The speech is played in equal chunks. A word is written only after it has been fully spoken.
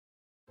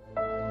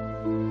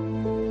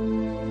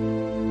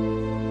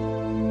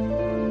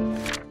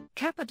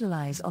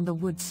capitalize on the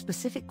wood's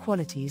specific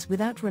qualities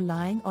without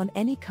relying on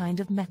any kind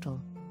of metal.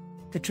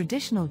 The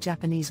traditional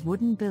Japanese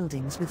wooden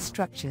buildings with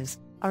structures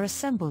are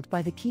assembled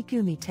by the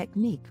Kigumi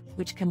technique,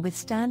 which can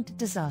withstand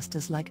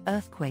disasters like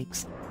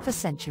earthquakes for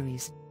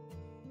centuries.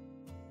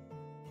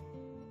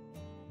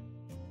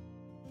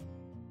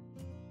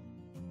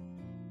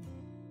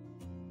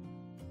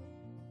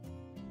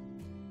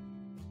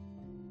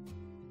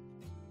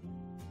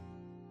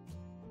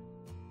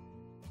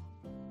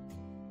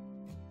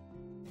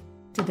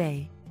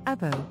 Today,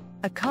 Abo,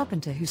 a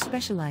carpenter who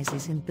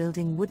specializes in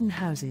building wooden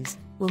houses,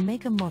 will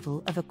make a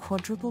model of a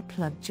quadruple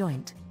plug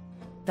joint.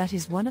 That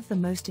is one of the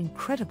most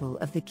incredible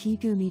of the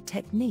Kigumi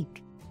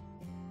technique.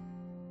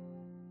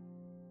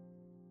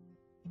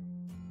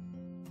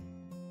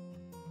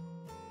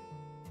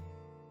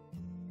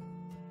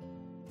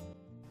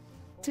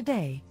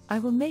 Today, I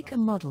will make a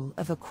model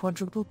of a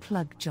quadruple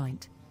plug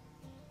joint.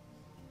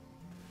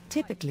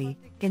 Typically,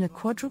 in a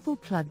quadruple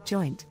plug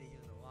joint,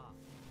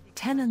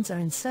 tenons are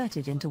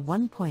inserted into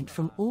one point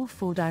from all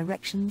four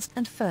directions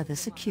and further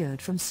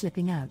secured from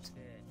slipping out.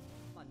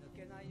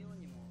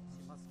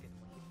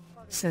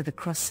 So the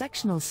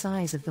cross-sectional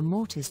size of the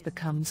mortise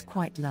becomes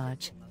quite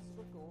large.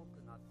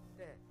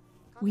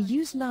 We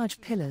use large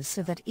pillars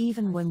so that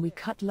even when we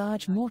cut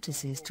large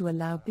mortises to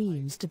allow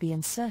beams to be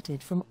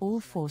inserted from all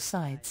four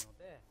sides,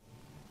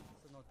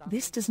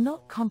 this does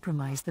not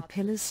compromise the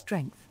pillar's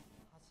strength.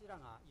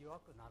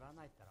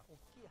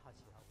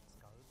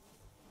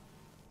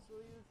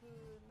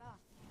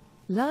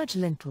 Large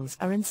lintels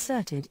are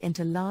inserted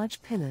into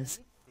large pillars.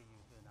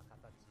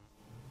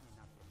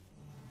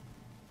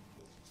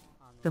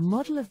 The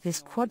model of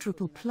this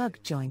quadruple plug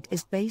joint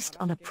is based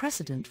on a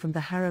precedent from the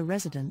Hara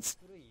residence,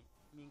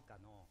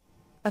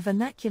 a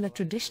vernacular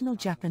traditional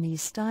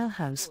Japanese style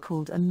house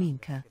called a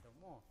minka.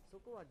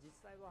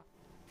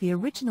 The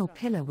original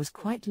pillar was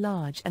quite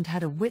large and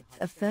had a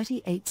width of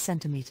 38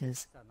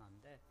 centimeters.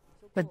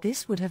 But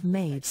this would have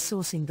made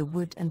sourcing the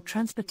wood and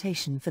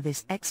transportation for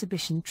this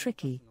exhibition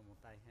tricky.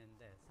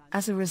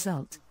 As a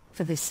result,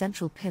 for this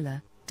central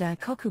pillar,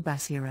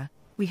 Daikokubasira,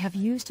 we have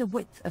used a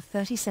width of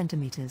 30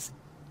 centimeters.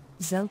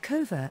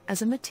 Zelkova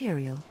as a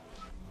material.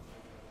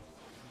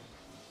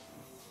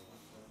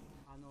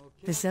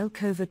 The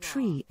Zelkova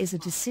tree is a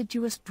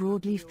deciduous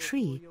broadleaf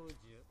tree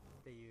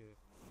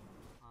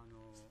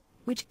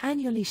which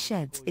annually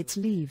sheds its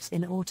leaves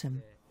in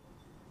autumn.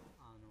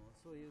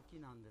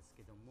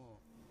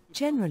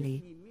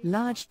 Generally,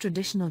 large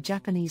traditional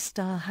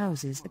Japanese-style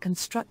houses are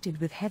constructed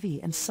with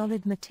heavy and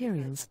solid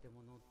materials,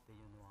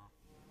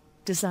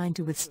 designed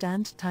to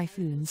withstand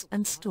typhoons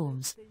and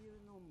storms.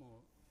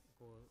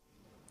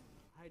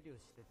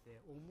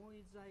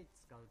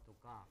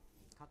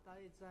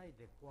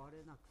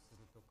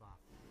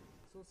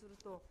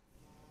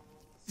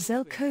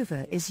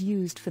 Zelkova is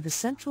used for the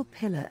central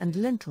pillar and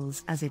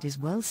lintels as it is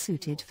well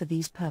suited for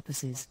these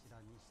purposes.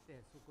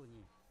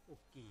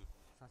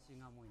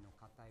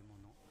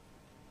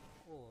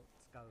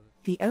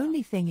 The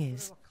only thing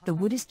is, the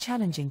wood is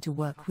challenging to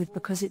work with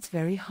because it's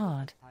very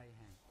hard.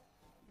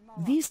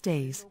 These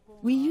days,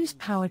 we use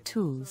power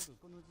tools.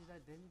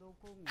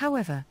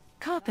 However,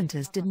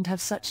 carpenters didn't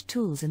have such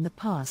tools in the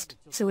past,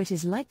 so it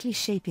is likely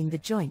shaping the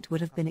joint would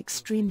have been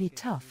extremely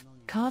tough,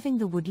 carving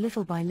the wood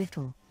little by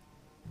little.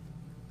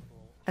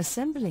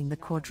 Assembling the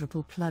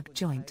quadruple plug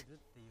joint.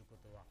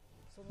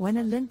 When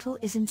a lintel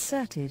is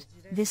inserted,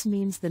 this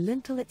means the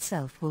lintel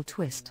itself will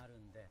twist.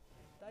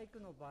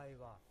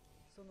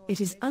 It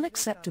is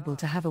unacceptable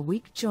to have a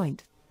weak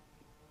joint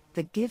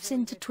that gives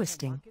in to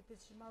twisting.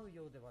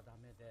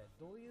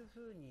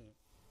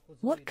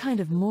 What kind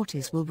of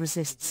mortise will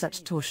resist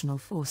such torsional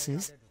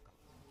forces?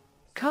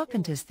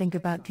 Carpenters think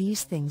about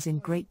these things in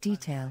great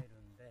detail.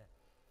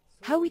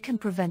 How we can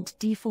prevent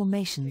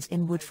deformations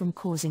in wood from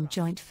causing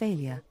joint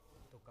failure.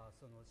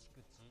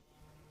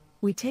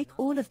 We take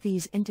all of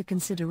these into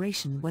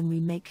consideration when we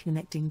make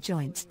connecting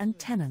joints and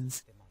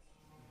tenons.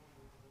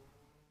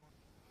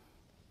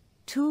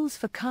 Tools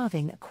for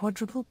carving a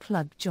quadruple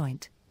plug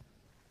joint.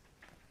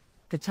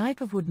 The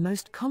type of wood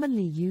most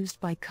commonly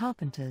used by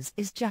carpenters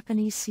is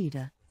Japanese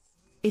cedar.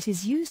 It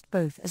is used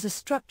both as a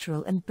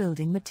structural and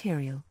building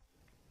material.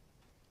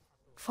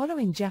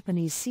 Following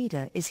Japanese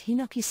cedar is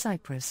hinoki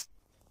cypress,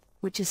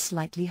 which is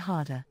slightly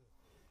harder.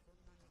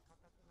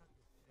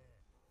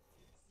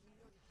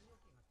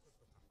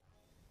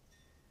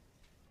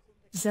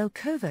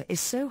 Zelkova is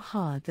so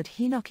hard that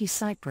hinoki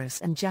cypress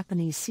and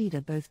Japanese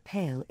cedar both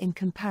pale in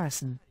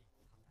comparison.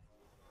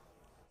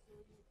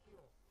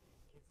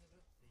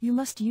 You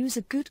must use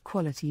a good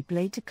quality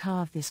blade to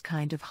carve this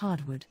kind of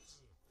hardwood.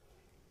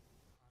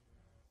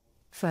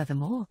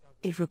 Furthermore,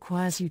 it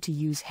requires you to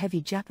use heavy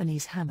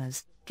Japanese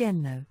hammers,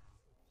 genno,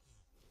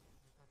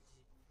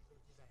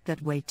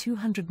 that weigh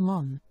 200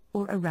 mon,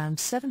 or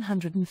around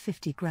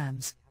 750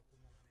 grams.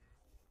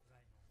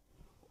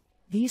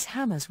 These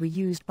hammers were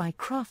used by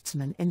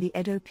craftsmen in the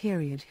Edo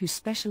period who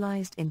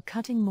specialized in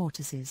cutting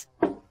mortises.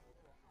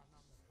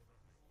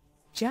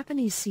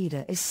 Japanese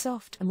cedar is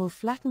soft and will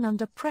flatten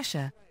under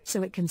pressure,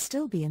 so it can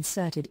still be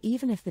inserted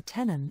even if the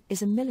tenon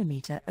is a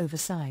millimeter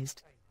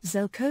oversized.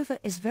 Zelkova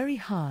is very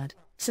hard,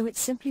 so it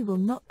simply will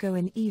not go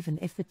in even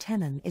if the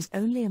tenon is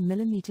only a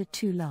millimeter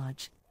too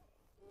large.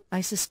 I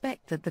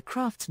suspect that the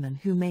craftsmen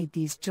who made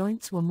these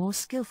joints were more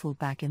skillful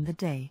back in the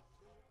day.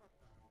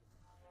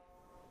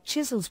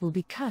 Chisels will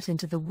be cut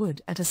into the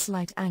wood at a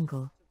slight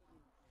angle.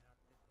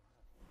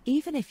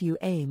 Even if you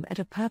aim at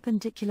a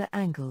perpendicular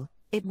angle,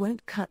 it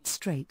won't cut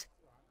straight.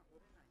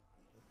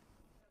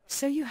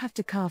 So you have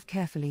to carve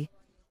carefully,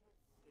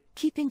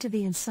 keeping to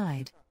the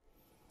inside,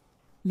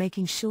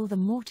 making sure the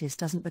mortise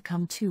doesn't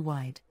become too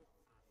wide.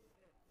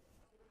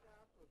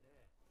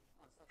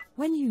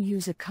 When you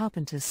use a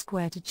carpenter's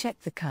square to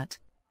check the cut,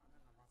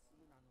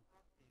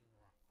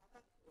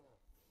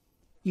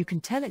 you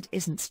can tell it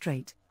isn't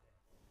straight.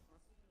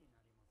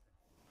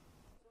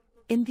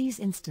 In these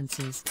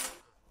instances,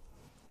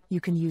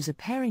 you can use a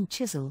paring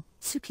chisel,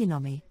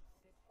 tsukinomi,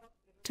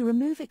 to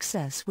remove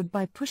excess wood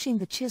by pushing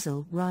the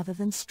chisel rather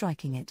than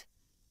striking it.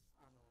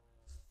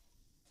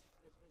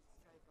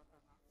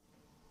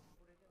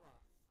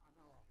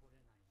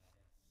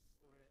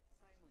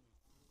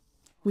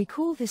 We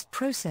call this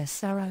process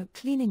sarau,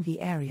 cleaning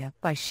the area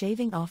by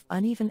shaving off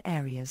uneven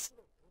areas.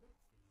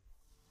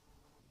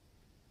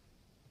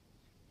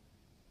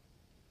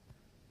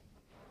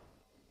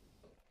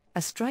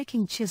 A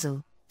striking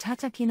chisel,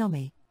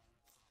 tatakinomi,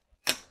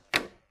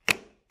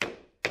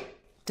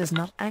 does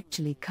not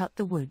actually cut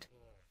the wood.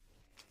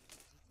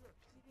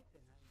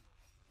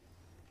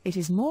 It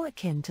is more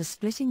akin to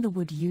splitting the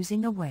wood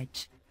using a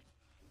wedge.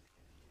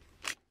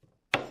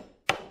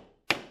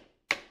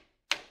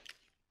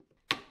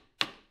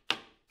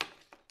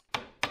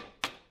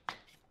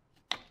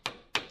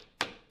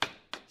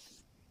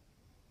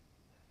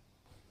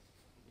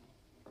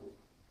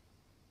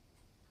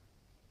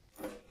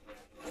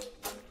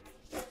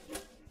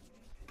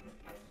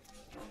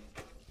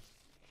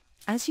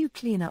 As you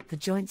clean up the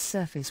joint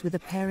surface with a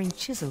paring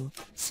chisel,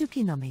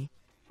 tsukinomi,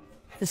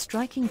 the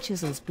striking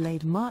chisel's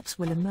blade marks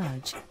will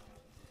emerge,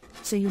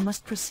 so you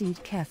must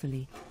proceed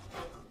carefully.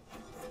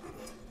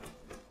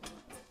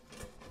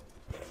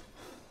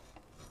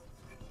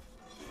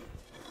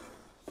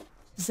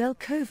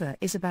 Zelkova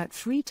is about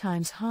 3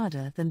 times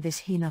harder than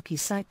this hinoki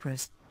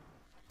cypress,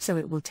 so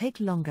it will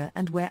take longer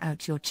and wear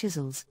out your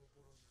chisels.